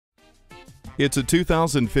It's a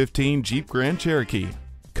 2015 Jeep Grand Cherokee.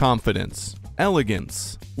 Confidence,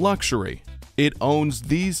 elegance, luxury. It owns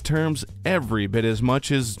these terms every bit as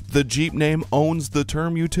much as the Jeep name owns the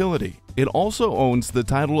term utility. It also owns the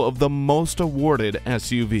title of the most awarded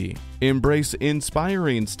SUV. Embrace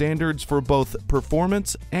inspiring standards for both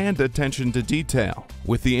performance and attention to detail.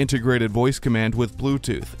 With the integrated voice command with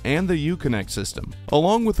Bluetooth and the Uconnect system,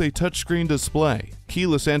 along with a touchscreen display,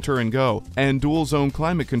 keyless enter and go, and dual zone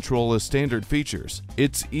climate control as standard features,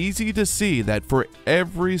 it's easy to see that for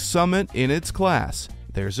every summit in its class,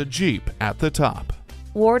 there's a Jeep at the top.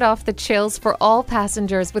 Ward off the chills for all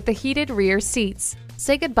passengers with the heated rear seats.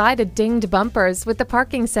 Say goodbye to dinged bumpers with the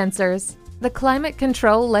parking sensors. The climate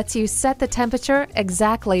control lets you set the temperature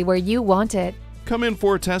exactly where you want it. Come in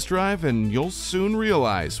for a test drive and you'll soon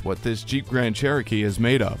realize what this Jeep Grand Cherokee is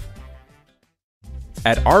made of.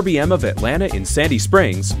 At RBM of Atlanta in Sandy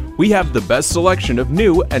Springs, we have the best selection of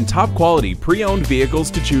new and top quality pre-owned vehicles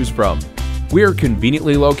to choose from. We are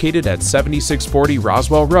conveniently located at 7640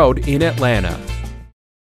 Roswell Road in Atlanta.